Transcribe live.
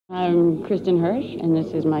I'm Kristin Hersh, and this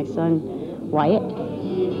is my son, Wyatt.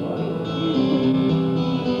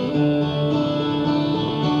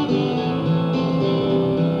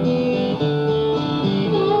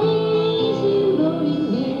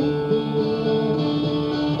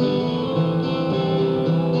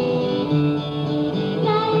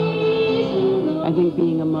 I think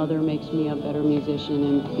being a mother makes me a better musician,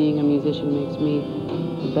 and being a musician makes me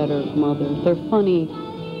a better mother. They're funny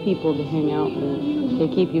people to hang out with. They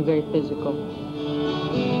keep you very physical.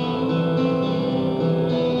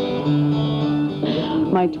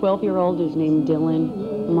 My 12-year-old is named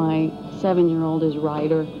Dylan. My 7-year-old is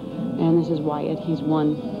Ryder, and this is Wyatt. He's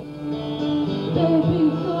 1.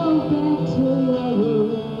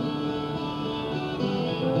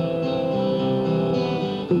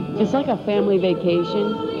 It's like a family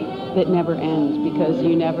vacation that never ends because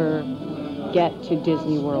you never get to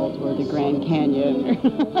Disney World or the Grand Canyon.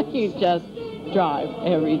 You just drive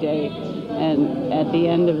every day, and at the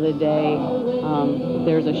end of the day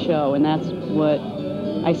there's a show, and that's what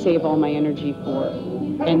I save all my energy for.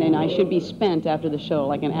 And then I should be spent after the show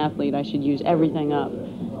like an athlete. I should use everything up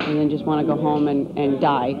and then just want to go home and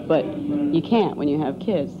die, but you can't when you have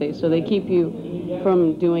kids. So they keep you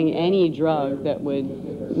from doing any drug that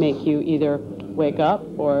would make you either wake up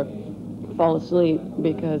or fall asleep,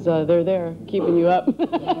 because they're there keeping you up.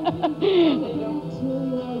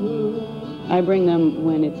 I bring them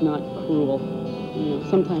when it's not cruel. You know,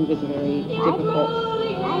 sometimes it's very difficult.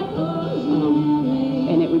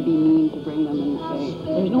 And it would be mean to bring them and say,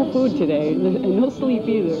 there's no food today, and no sleep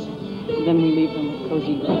either. Then we leave them with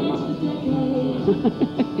cozy grandma.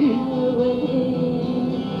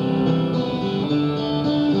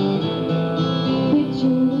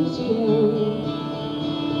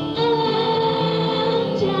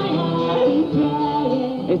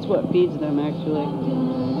 It's what feeds them, actually.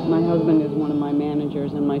 My husband is one of my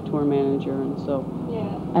managers and my tour manager, and so,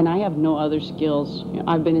 and I have no other skills.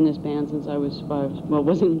 I've been in this band since I was 5. Well,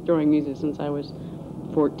 wasn't Throwing Muses since I was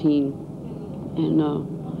 14, and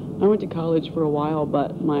I went to college for a while,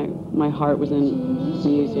 but my heart was in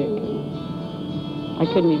music. I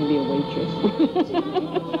couldn't even be a waitress.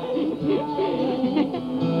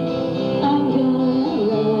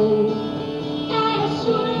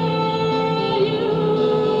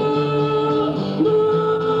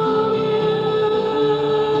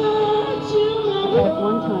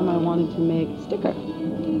 To make Sticker,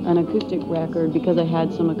 an acoustic record, because I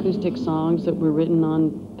had some acoustic songs that were written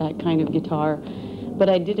on that kind of guitar, but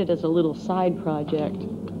I did it as a little side project,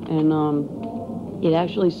 and it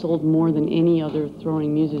actually sold more than any other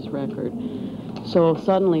Throwing Muses record. So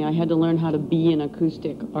suddenly I had to learn how to be an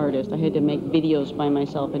acoustic artist. I had to make videos by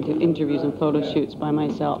myself and do interviews and photo shoots by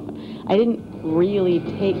myself. I didn't really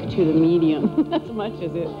take to the medium as much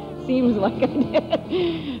as it seems like I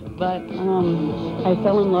did, but I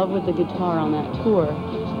fell in love with the guitar on that tour,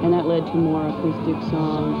 and that led to more acoustic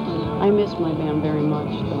songs. I miss my band very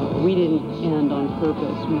much, though. We didn't end on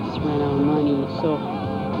purpose. We just ran out of money, so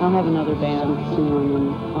I'll have another band soon,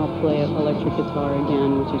 and I'll play electric guitar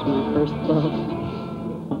again, which is my first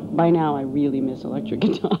love. By now, I really miss electric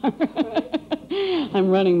guitar.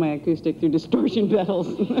 I'm running my acoustic through distortion pedals.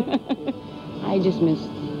 I just miss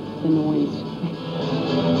the noise.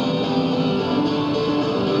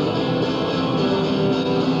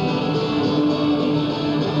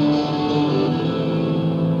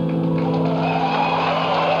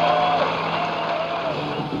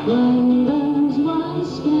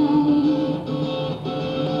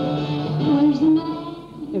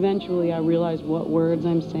 Eventually I realized what words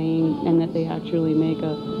I'm saying and that they actually make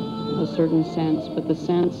a certain sense, but the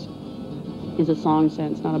sense is a song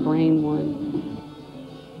sense, not a brain one.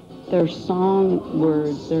 They're song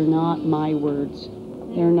words, they're not my words.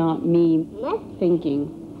 They're not me thinking.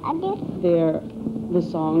 They're the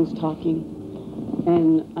songs talking.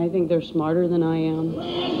 And I think they're smarter than I am.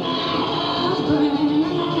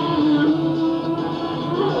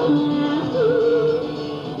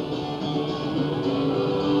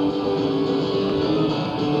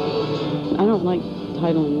 I don't like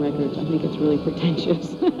titling records. I think it's really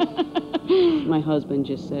pretentious. My husband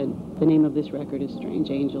just said, the name of this record is Strange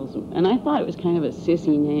Angels. And I thought it was kind of a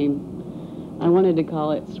sissy name. I wanted to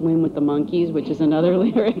call it Swim with the Monkeys, which is another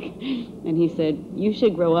lyric. And he said, you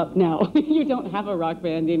should grow up now. You don't have a rock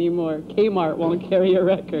band anymore. Kmart won't carry a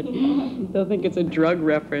record. They'll think it's a drug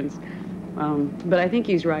reference. But I think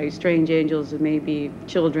he's right. Strange Angels may be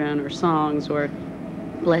children or songs or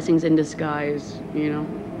blessings in disguise, you know,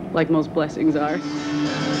 like most blessings are.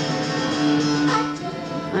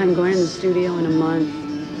 I'm going in the studio in a month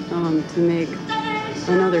to make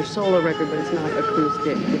another solo record, but it's not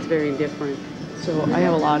acoustic. It's very different. So I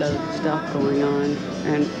have a lot of stuff going on,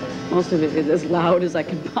 and most of it is as loud as I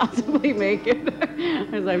can possibly make it,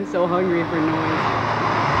 because I'm so hungry for noise.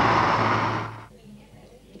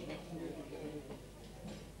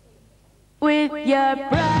 With your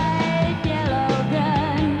brother.